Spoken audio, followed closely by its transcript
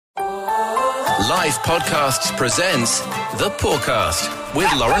Live Podcasts presents The Pawcast with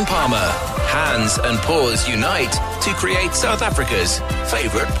Lauren Palmer. Hands and paws unite to create South Africa's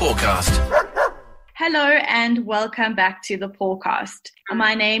favourite pawcast. Hello and welcome back to The Pawcast.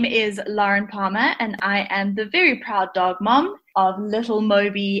 My name is Lauren Palmer and I am the very proud dog mom of little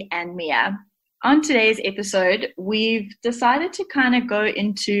Moby and Mia. On today's episode, we've decided to kind of go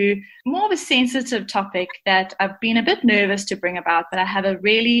into more of a sensitive topic that I've been a bit nervous to bring about, but I have a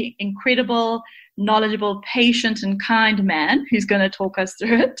really incredible, knowledgeable, patient and kind man who's going to talk us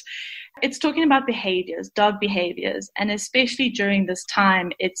through it. It's talking about behaviors, dog behaviors, and especially during this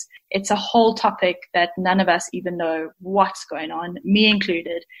time, it's a whole topic that none of us even know what's going on, me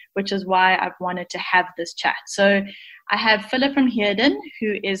included, which is why I've wanted to have this chat. So I have Phillip from Heerden,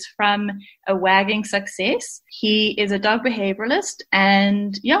 who is from a Wagging success. He is a dog behavioralist,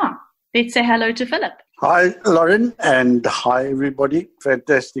 and let's say hello to Phillip. Hi, Lauren, and hi, everybody.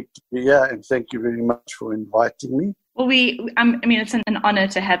 Fantastic to be here, and thank you very much for inviting me. Well, it's an honor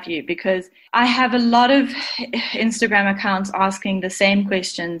to have you because I have a lot of Instagram accounts asking the same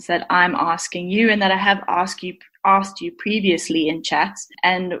questions that I'm asking you and that I have asked you previously in chats.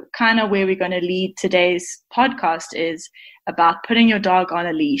 And kind of where we're going to lead today's podcast is about putting your dog on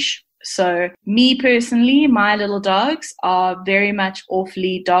a leash. So me personally, my little dogs are very much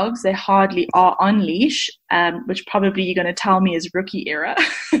off-lead dogs. They hardly are on leash, which probably you're going to tell me is rookie era.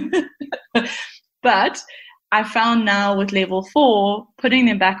 But I found now with level 4, putting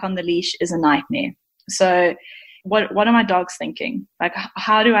them back on the leash is a nightmare. So what are my dogs thinking? Like,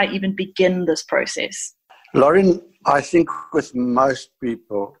 how do I even begin this process? Lauren, I think with most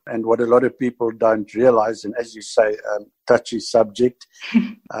people, and what a lot of people don't realize, and as you say, touchy subject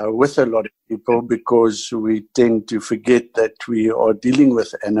with a lot of people, because we tend to forget that we are dealing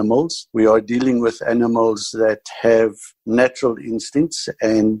with animals. We are dealing with animals that have natural instincts,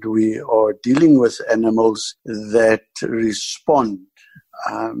 and we are dealing with animals that respond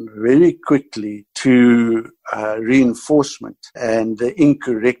very quickly to reinforcement and the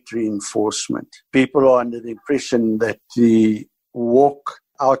incorrect reinforcement. People are under the impression that the walk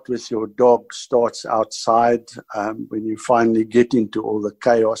out with your dog starts outside when you finally get into all the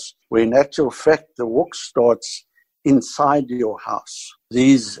chaos, when in actual fact the walk starts inside your house.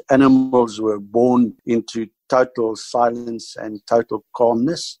 These animals were born into total silence and total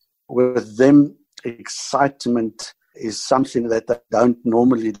calmness. With them, excitement is something that they don't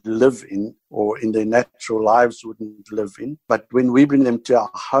normally live in or in their natural lives wouldn't live in. But when we bring them to our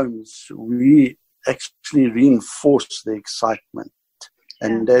homes, we actually reinforce the excitement.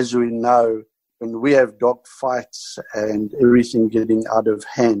 And as we know, when we have dog fights and everything getting out of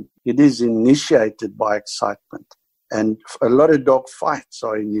hand, it is initiated by excitement. And a lot of dog fights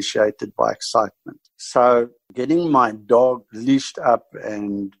are initiated by excitement. So getting my dog leashed up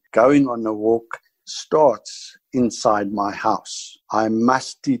and going on a walk starts inside my house. I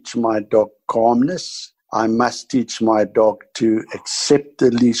must teach my dog calmness. I must teach my dog to accept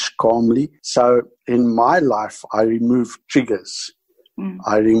the leash calmly. So in my life, I remove triggers.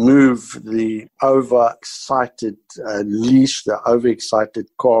 I remove the overexcited leash, the overexcited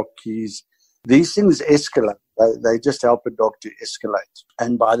car keys. These things escalate. They just help a dog to escalate.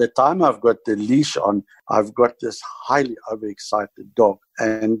 And by the time I've got the leash on, I've got this highly overexcited dog.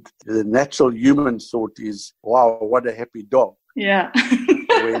 And the natural human thought is, wow, what a happy dog. Yeah.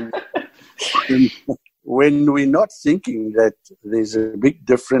 When we're not thinking that there's a big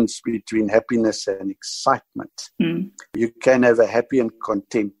difference between happiness and excitement. You can have a happy and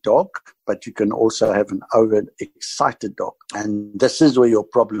content dog, but you can also have an overexcited dog. And this is where your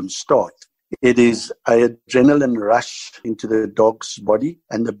problems start. It is an adrenaline rush into the dog's body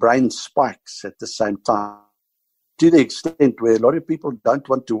and the brain spikes at the same time, to the extent where a lot of people don't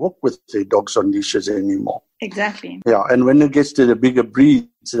want to walk with their dogs on leashes anymore. Exactly. Yeah, and when it gets to the bigger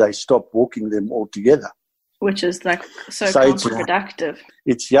breeds, they stop walking them altogether. Which is like so counterproductive.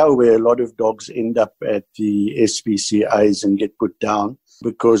 It's where a lot of dogs end up at the SPCAs and get put down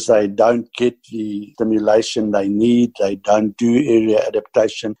because they don't get the stimulation they need. They don't do area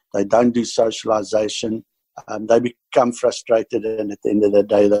adaptation. They don't do socialization. They become frustrated, and at the end of the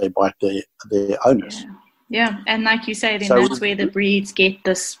day, they bite their owners. Yeah, and like you say, then that's where the breeds get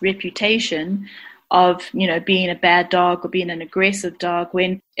this reputation of, being a bad dog or being an aggressive dog,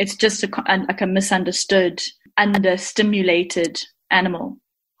 when it's just a misunderstood, understimulated animal.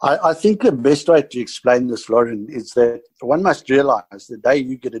 I think the best way to explain this, Lauren, is that one must realize the day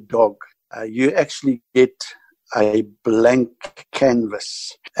you get a dog, you actually get a blank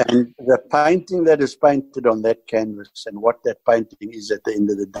canvas. And the painting that is painted on that canvas and what that painting is at the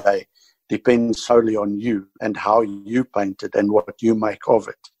end of the day depends solely on you and how you paint it and what you make of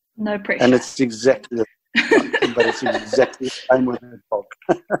it. No pressure. And it's exactly the but it's exactly the same with the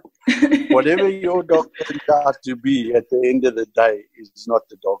dog. Whatever your dog turns out to be at the end of the day is not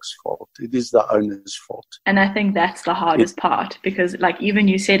the dog's fault. It is the owner's fault. And I think that's the hardest part, because like even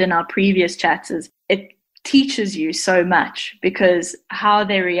you said in our previous chats, is it teaches you so much, because how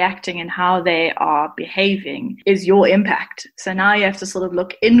they're reacting and how they are behaving is your impact. So now you have to sort of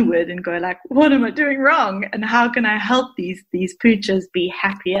look inward and go like, what am I doing wrong? And how can I help these poochers be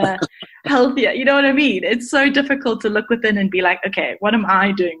happier, healthier? You know what I mean? It's so difficult to look within and be like, okay, what am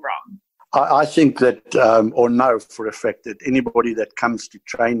I doing wrong? I think that, or know for a fact that anybody that comes to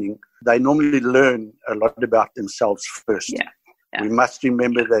training, they normally learn a lot about themselves first. Yeah. We must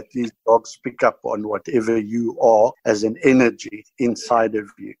remember that these dogs pick up on whatever you are as an energy inside of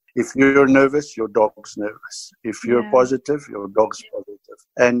you. If you're nervous, your dog's nervous. If you're positive, your dog's positive.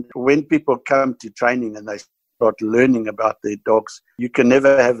 And when people come to training and they start learning about their dogs, you can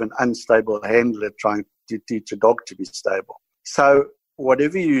never have an unstable handler trying to teach a dog to be stable. So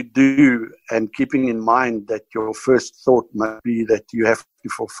whatever you do, and keeping in mind that your first thought must be that you have to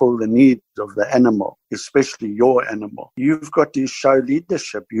fulfill the needs of the animal, especially your animal. You've got to show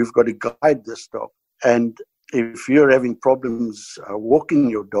leadership. You've got to guide this dog. And if you're having problems walking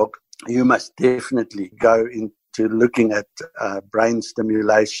your dog, you must definitely go into looking at brain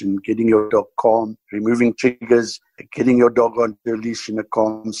stimulation, getting your dog calm, removing triggers, getting your dog onto a leash in a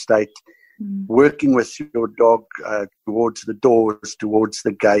calm state, working with your dog towards the doors, towards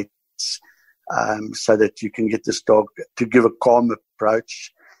the gates, so that you can get this dog to give a calm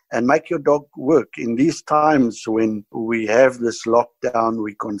approach and make your dog work. In these times when we have this lockdown,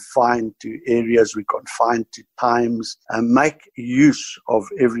 we're confined to areas, we're confined to times, make use of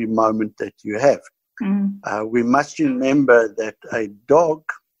every moment that you have. We must remember that a dog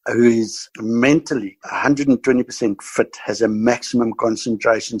who is mentally 120% fit has a maximum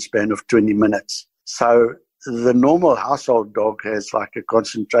concentration span of 20 minutes. So the normal household dog has like a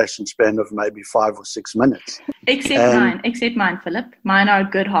concentration span of maybe 5 or 6 minutes. Except mine, Philip. Mine are a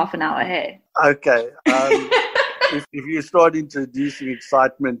good half an hour, hey? Okay. If you start introducing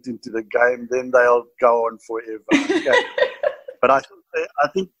excitement into the game, then they'll go on forever. Okay. But I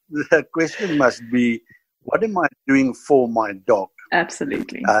think the question must be, what am I doing for my dog?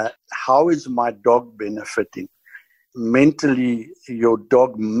 Absolutely. How is my dog benefiting? Mentally, your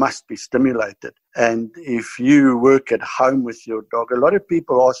dog must be stimulated. And if you work at home with your dog, a lot of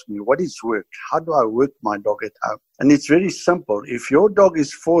people ask me, what is work? How do I work my dog at home? And it's very simple. If your dog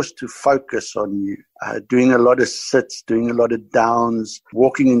is forced to focus on you, doing a lot of sits, doing a lot of downs,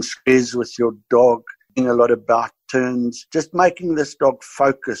 walking in squares with your dog, doing a lot of bout turns, just making this dog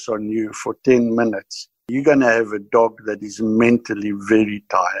focus on you for 10 minutes, you're going to have a dog that is mentally very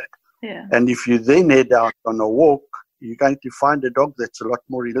tired. Yeah. And if you then head out on a walk, you're going to find a dog that's a lot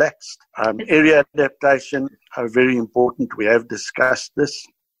more relaxed. Area adaptation are very important. We have discussed this.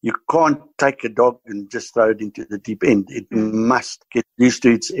 You can't take a dog and just throw it into the deep end. It must get used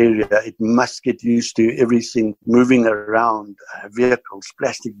to its area. It must get used to everything moving around, vehicles,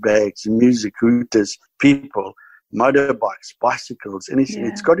 plastic bags, music, hooters, people, motorbikes, bicycles, anything.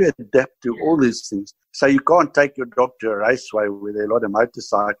 It's got to adapt to all these things. So you can't take your dog to a raceway where there are a lot of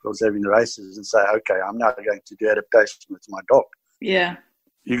motorcycles having races and say, okay, I'm now going to do adaptation with my dog. Yeah.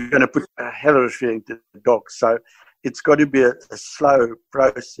 You're going to put a hell of a fear into the dog. So it's got to be a slow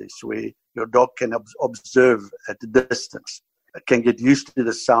process where your dog can observe at a distance, can get used to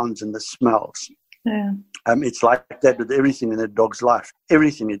the sounds and the smells. Yeah. It's like that with everything in a dog's life.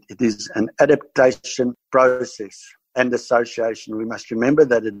 Everything, it is an adaptation process and association. We must remember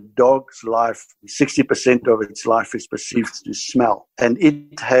that a dog's life, 60% of its life is perceived through smell. And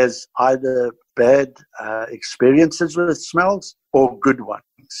it has either bad experiences with smells or good ones.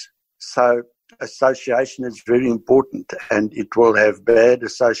 So association is very important, and it will have bad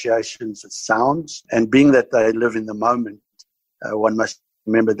associations with sounds. And being that they live in the moment, one must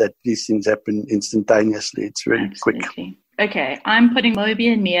remember that these things happen instantaneously. It's very quick. Okay, I'm putting Moby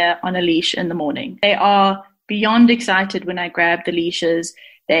and Mia on a leash in the morning. They are beyond excited when I grab the leashes.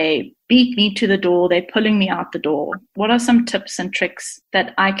 They beat me to the door. They're pulling me out the door. What are some tips and tricks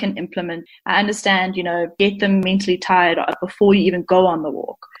that I can implement? I understand, get them mentally tired before you even go on the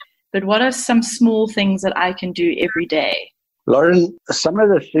walk. But what are some small things that I can do every day? Lauren, some of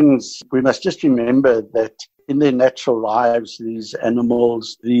the things we must just remember that in their natural lives, these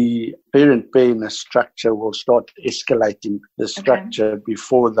animals, the parent pair in a structure will start escalating the structure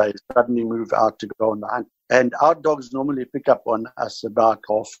before they suddenly move out to go on the hunt. And our dogs normally pick up on us about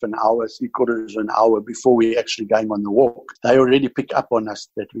half an hour, 3/4 of an hour before we actually going on the walk. They already pick up on us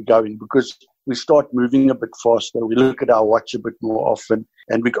that we're going because we start moving a bit faster. We look at our watch a bit more often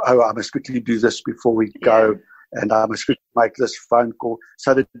and we go, oh, I must quickly do this before we go. And I must quickly make this phone call.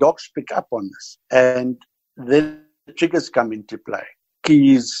 So the dogs pick up on this. And then the triggers come into play.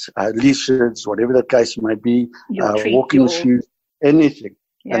 Keys, leashes, whatever the case may be, walking shoes, anything.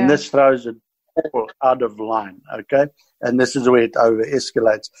 Yeah. And this throws it all out of line, okay? And this is where it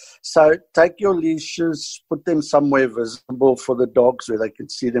over-escalates. So take your leashes, put them somewhere visible for the dogs where they can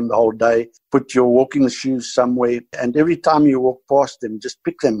see them the whole day. Put your walking shoes somewhere. And every time you walk past them, just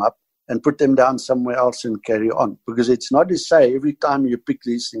pick them up and put them down somewhere else and carry on. Because it's not to say every time you pick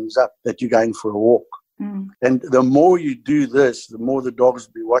these things up that you're going for a walk. And the more you do this, the more the dogs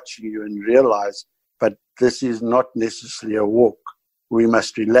will be watching you and realize, but this is not necessarily a walk. We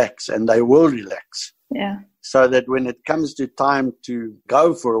must relax, and they will relax. Yeah. So that when it comes to time to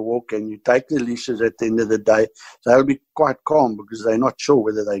go for a walk and you take the leashes at the end of the day, they'll be quite calm because they're not sure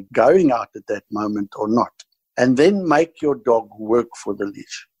whether they're going out at that moment or not. And then make your dog work for the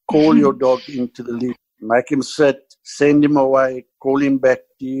leash. Call your dog into the leash. Make him sit, send him away, call him back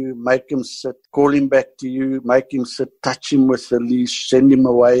to you, make him sit, call him back to you, make him sit, touch him with the leash, send him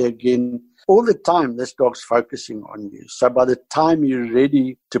away again. All the time, this dog's focusing on you. So by the time you're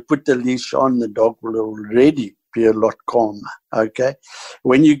ready to put the leash on, the dog will already be a lot calmer, okay?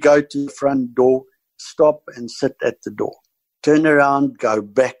 When you go to the front door, stop and sit at the door. Turn around, go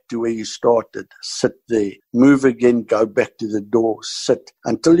back to where you started, sit there. Move again, go back to the door, sit.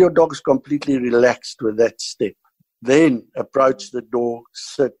 Until your dog's completely relaxed with that step. Then approach the door,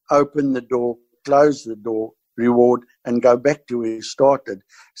 sit, open the door, close the door, reward, and go back to where you started.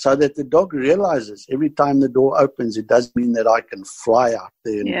 So that the dog realizes every time the door opens, it doesn't mean that I can fly out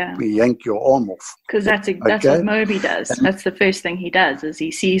there and yank your arm off. Because that's what Moby does. That's the first thing he does, is he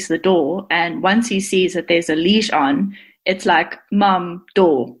sees the door. And once he sees that there's a leash on, it's like, Mum,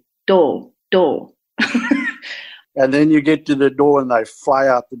 door, door, door. And then you get to the door and they fly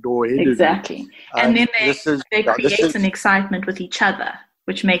out the door. Exactly. And then they create an excitement with each other,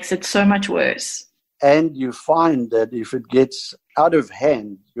 which makes it so much worse. And you find that if it gets out of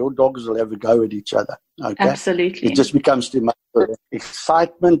hand, your dogs will have a go at each other. Okay? Absolutely. It just becomes too much.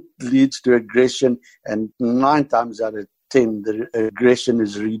 Excitement leads to aggression, and 9 times out of 10, the aggression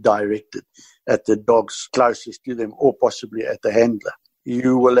is redirected at the dogs closest to them or possibly at the handler.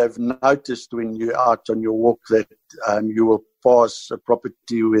 You will have noticed when you're out on your walk that you will pass a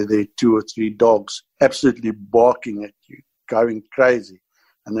property where there are 2 or 3 dogs absolutely barking at you, going crazy.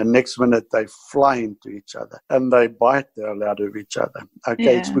 And the next minute they fly into each other and they bite the hell out of each other.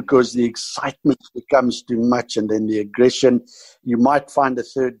 Okay, It's because the excitement becomes too much, and then the aggression. You might find a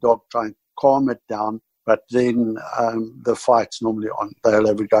third dog trying to calm it down, but then the fight's normally on. They'll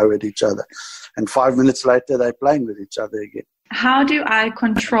have a go at each other. And 5 minutes later, they're playing with each other again. How do I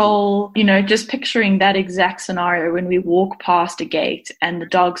control, just picturing that exact scenario when we walk past a gate and the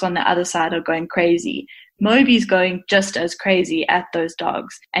dogs on the other side are going crazy? Moby's going just as crazy at those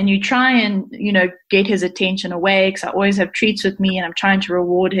dogs. And you try and, get his attention away, because I always have treats with me and I'm trying to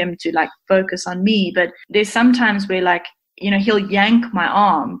reward him to focus on me. But there's sometimes where he'll yank my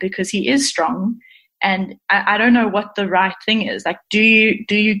arm because he is strong. And I don't know what the right thing is. Do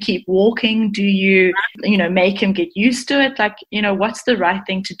you keep walking? Do you, make him get used to it? What's the right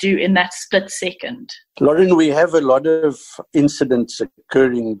thing to do in that split second? Lauren, we have a lot of incidents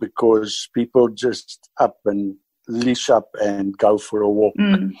occurring because people just up and leash up and go for a walk.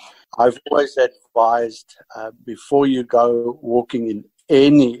 I've always advised before you go walking in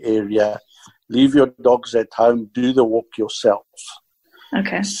any area, leave your dogs at home, do the walk yourself.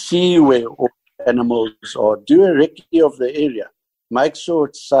 Okay. See where animals are. Do a recce of the area. Make sure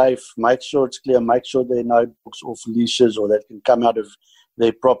it's safe, make sure it's clear, make sure there are no dogs off leashes or that can come out of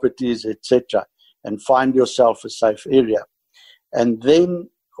their properties, etc. And find yourself a safe area. And then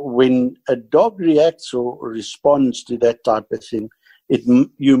when a dog reacts or responds to that type of thing,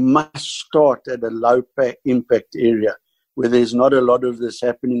 you must start at a low impact area where there's not a lot of this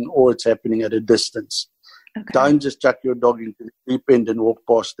happening, or it's happening at a distance. Okay. Don't just chuck your dog into the deep end and walk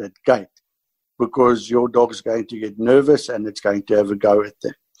past that gate, because your dog's going to get nervous and it's going to have a go at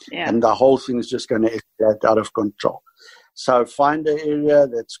them. Yeah. And the whole thing is just going to escalate out of control. So find an area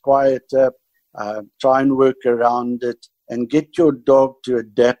that's quieter, try and work around it, and get your dog to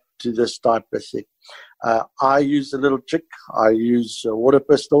adapt to this type of thing. I use a little trick. I use a water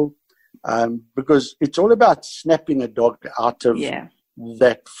pistol because it's all about snapping a dog out of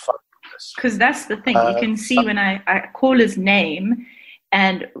that focus. Because that's the thing. You can see when I call his name,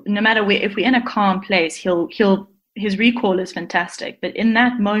 And no matter where, if we're in a calm place, his recall is fantastic. But in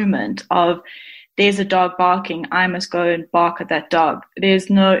that moment of there's a dog barking, I must go and bark at that dog. He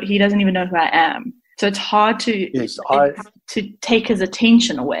doesn't even know who I am. So it's hard to take his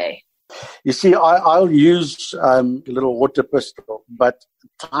attention away. You see, I'll use a little water pistol, but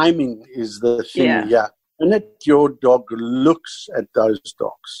timing is the thing here. The minute your dog looks at those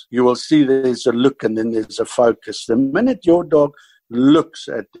dogs, you will see there's a look and then there's a focus. The minute your dog looks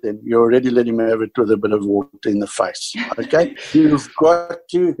at them, you already let him have it with a bit of water in the face. Okay? You've got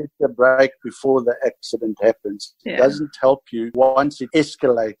to hit the brake before the accident happens. It doesn't help you once it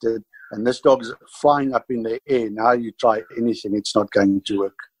escalated and this dog's flying up in the air. Now you try anything, it's not going to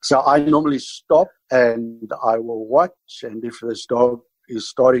work. So I normally stop and I will watch, and if this dog is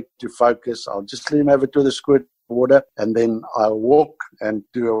starting to focus, I'll just let him have it with a squirt of water, and then I'll walk and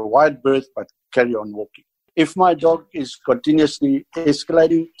do a wide berth, but carry on walking. If my dog is continuously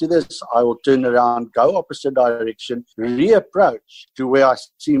escalating to this, I will turn around, go opposite direction, reapproach to where I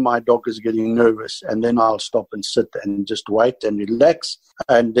see my dog is getting nervous, and then I'll stop and sit and just wait and relax,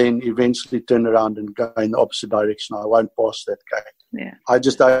 and then eventually turn around and go in the opposite direction. I won't pass that gate. Yeah. I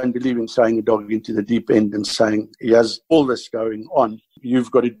just don't believe in throwing a dog into the deep end and saying, he has all this going on.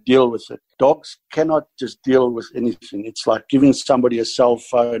 You've got to deal with it. Dogs cannot just deal with anything. It's like giving somebody a cell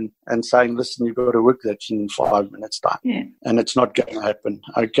phone and saying, listen, you've got to work that in 5 minutes time. Yeah. And it's not going to happen.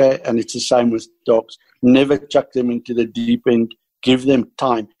 Okay. And it's the same with dogs. Never chuck them into the deep end. Give them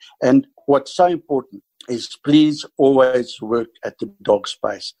time. And what's so important is please always work at the dog's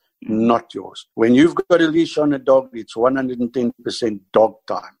pace, not yours. When you've got a leash on a dog, it's 110% dog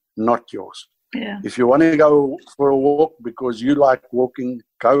time, not yours. Yeah. If you want to go for a walk because you like walking,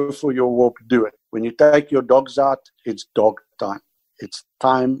 go for your walk, do it. When you take your dogs out, it's dog time. It's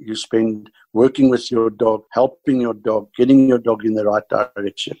time you spend working with your dog, helping your dog, getting your dog in the right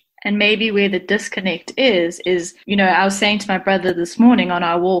direction. And maybe where the disconnect is, I was saying to my brother this morning on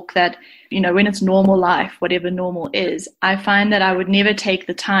our walk that, when it's normal life, whatever normal is, I find that I would never take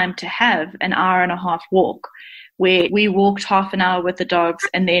the time to have an hour and a half walk where we walked half an hour with the dogs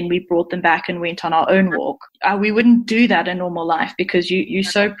and then we brought them back and went on our own walk. We wouldn't do that in normal life because you're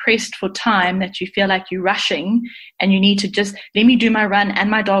so pressed for time that you feel like you're rushing and you need to just let me do my run and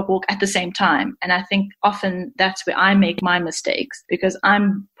my dog walk at the same time. And I think often that's where I make my mistakes because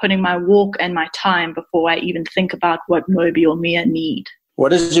I'm putting my walk and my time before I even think about what Moby or Mia need.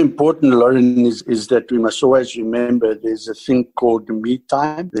 What is important, Lauren, is that we must always remember there's a thing called me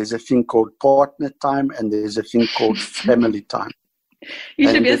time, there's a thing called partner time, and there's a thing called family time. You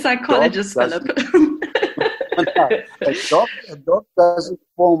should be a psychologist, Phillip. A dog doesn't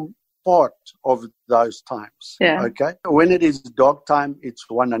form part of those times. Yeah. Okay? When it is dog time, it's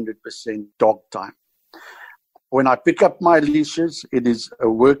 100% dog time. When I pick up my leashes, it is a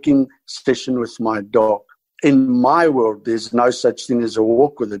working session with my dog. In my world, there's no such thing as a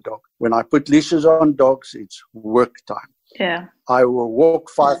walk with a dog. When I put leashes on dogs, it's work time. Yeah. I will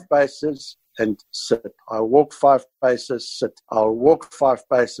walk 5 paces and sit. I'll walk 5 paces, sit. I'll walk 5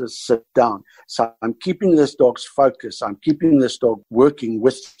 paces, sit down. So I'm keeping this dog's focus. I'm keeping this dog working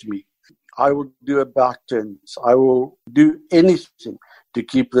with me. I will do a back turns. I will do anything to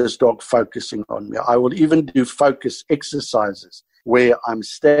keep this dog focusing on me. I will even do focus exercises where I'm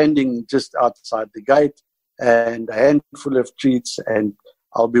standing just outside the gate and a handful of treats, and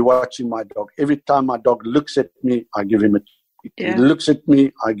I'll be watching my dog. Every time my dog looks at me, I give him a treat. Yeah. He looks at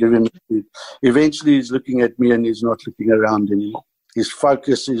me, I give him a treat. Eventually, he's looking at me and he's not looking around anymore. His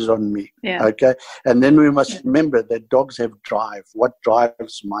focus is on me. Yeah. Okay? And then we must remember that dogs have drive. What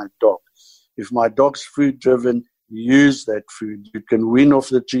drives my dog? If my dog's food-driven, use that food. You can win off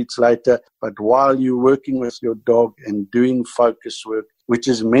the treats later, but while you're working with your dog and doing focus work, which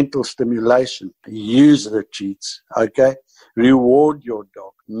is mental stimulation, use the treats, okay? Reward your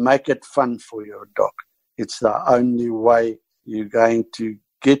dog. Make it fun for your dog. It's the only way you're going to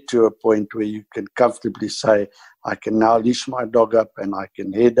get to a point where you can comfortably say, I can now leash my dog up and I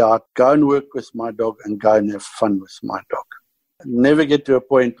can head out, go and work with my dog and go and have fun with my dog. Never get to a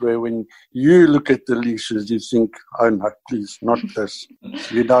point where when you look at the leashes, you think, oh no, please, not this.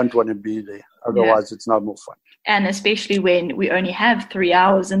 You don't want to be there. Otherwise, It's no more fun. And especially when we only have 3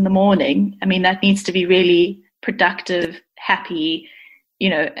 hours in the morning, I mean, that needs to be really productive, happy,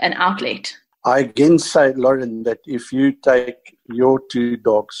 an outlet. I again say, Lauren, that if you take your 2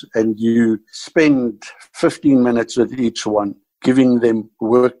 dogs and you spend 15 minutes with each one, giving them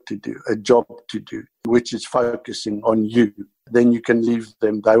work to do, a job to do, which is focusing on you, then you can leave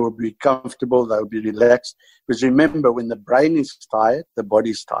them. They will be comfortable, they'll be relaxed. Because remember, when the brain is tired, the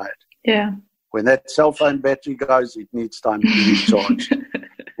body's tired. Yeah. When that cell phone battery goes, it needs time to recharge.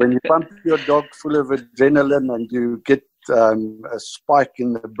 When you pump your dog full of adrenaline and you get a spike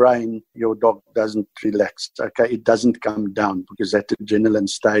in the brain, your dog doesn't relax. Okay, it doesn't come down because that adrenaline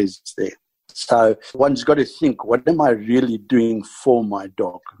stays there. So one's got to think, what am I really doing for my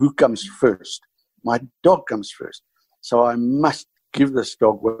dog? Who comes first? My dog comes first. So I must give this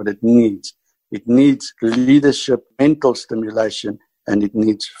dog what it needs. It needs leadership, mental stimulation, and it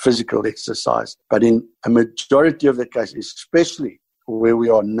needs physical exercise. But in a majority of the cases, especially where we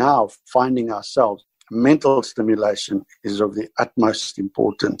are now finding ourselves, mental stimulation is of the utmost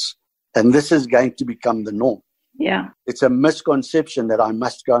importance. And this is going to become the norm. Yeah. It's a misconception that I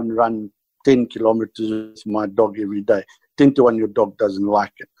must go and run 10 kilometers with my dog every day. 10 to 1, your dog doesn't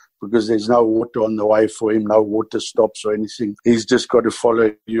like it because there's no water on the way for him, no water stops or anything. He's just got to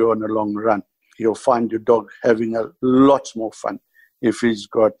follow you on a long run. You'll find your dog having a lot more fun if he's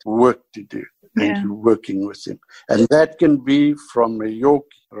got work to do and you're working with him. And that can be from a Yorkie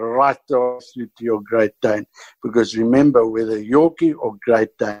right through to your Great Dane. Because remember, whether Yorkie or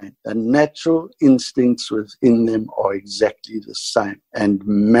Great Dane, the natural instincts within them are exactly the same. And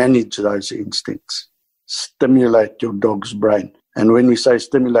manage those instincts. Stimulate your dog's brain. And when we say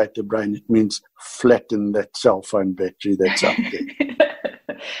stimulate the brain, it means flatten that cell phone battery that's up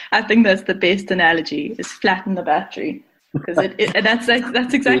there. I think that's the best analogy, is flatten the battery. Because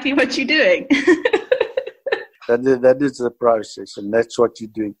that's exactly what you're doing. That is the process, and that's what you're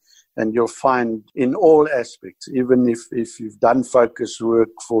doing. And you'll find in all aspects, even if you've done focus work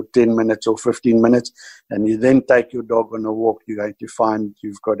for 10 minutes or 15 minutes, and you then take your dog on a walk, you're going to find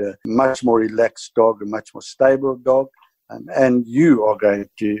you've got a much more relaxed dog, a much more stable dog, and you are going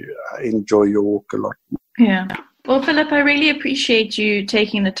to enjoy your walk a lot more. Yeah. Well, Phillip, I really appreciate you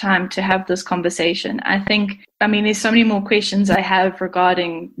taking the time to have this conversation. There's so many more questions I have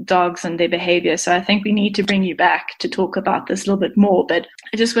regarding dogs and their behavior, so I think we need to bring you back to talk about this a little bit more. But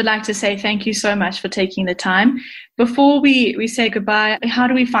I just would like to say thank you so much for taking the time. Before we say goodbye, how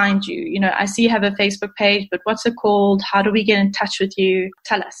do we find you? I see you have a Facebook page, but what's it called? How do we get in touch with you?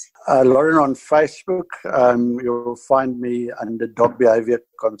 Tell us. Lauren, on Facebook, you'll find me under Dog Behaviour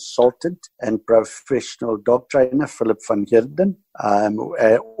Consultant and Professional Dog Trainer, Phillip van Heerden.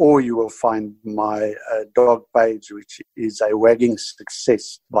 Or you will find my dog page, which is a Wagging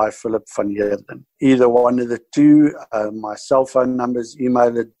Success by Phillip van Heerden. Either one of the two, my cell phone numbers,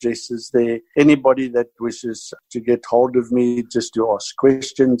 email addresses there. Anybody that wishes to get hold of me just to ask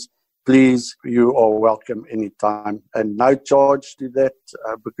questions, please, you are welcome anytime. And no charge to that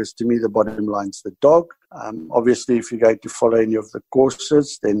because to me the bottom line's the dog. Obviously, if you're going to follow any of the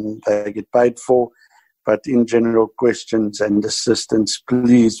courses, then they get paid for. But in general, questions and assistance,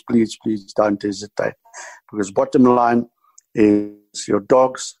 please, please, please don't hesitate. Because bottom line is your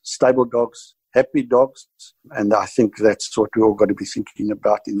dogs, stable dogs, happy dogs. And I think that's what we all got to be thinking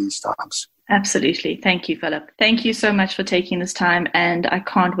about in these times. Absolutely. Thank you, Phillip. Thank you so much for taking this time. And I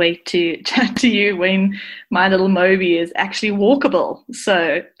can't wait to chat to you when my little Moby is actually walkable.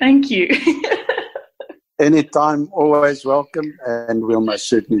 So thank you. Anytime, always welcome. And we'll most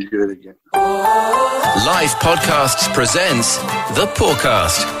certainly do it again. Life Podcasts presents The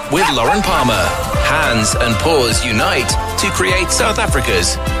Podcast with Lauren Palmer. Hands and paws unite to create South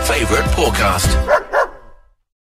Africa's favourite podcast.